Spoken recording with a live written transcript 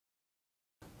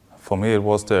for me it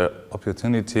was the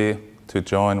opportunity to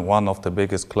join one of the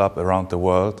biggest clubs around the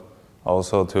world,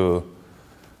 also to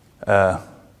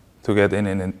get in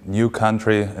a new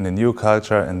country, in a new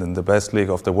culture, and in the best league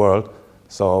of the world.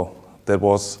 So that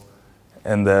was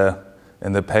in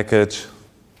the package,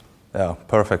 yeah,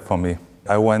 perfect for me.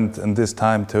 I went in this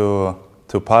time to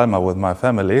Palma with my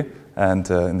family, and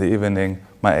in the evening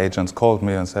my agents called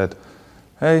me and said,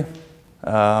 hey,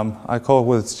 I called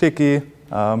with Chicky,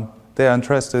 they are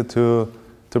interested to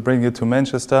bring you to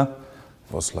Manchester.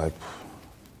 I was like,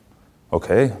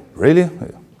 okay, really?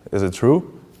 Is it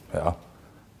true? Yeah.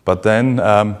 But then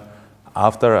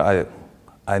after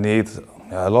I need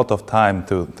a lot of time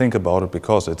to think about it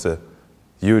because it's a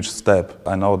huge step.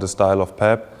 I know the style of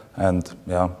Pep, and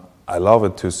yeah, I love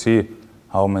it to see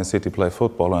how Man City play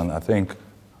football, and I think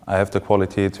I have the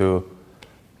quality to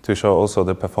show also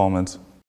the performance.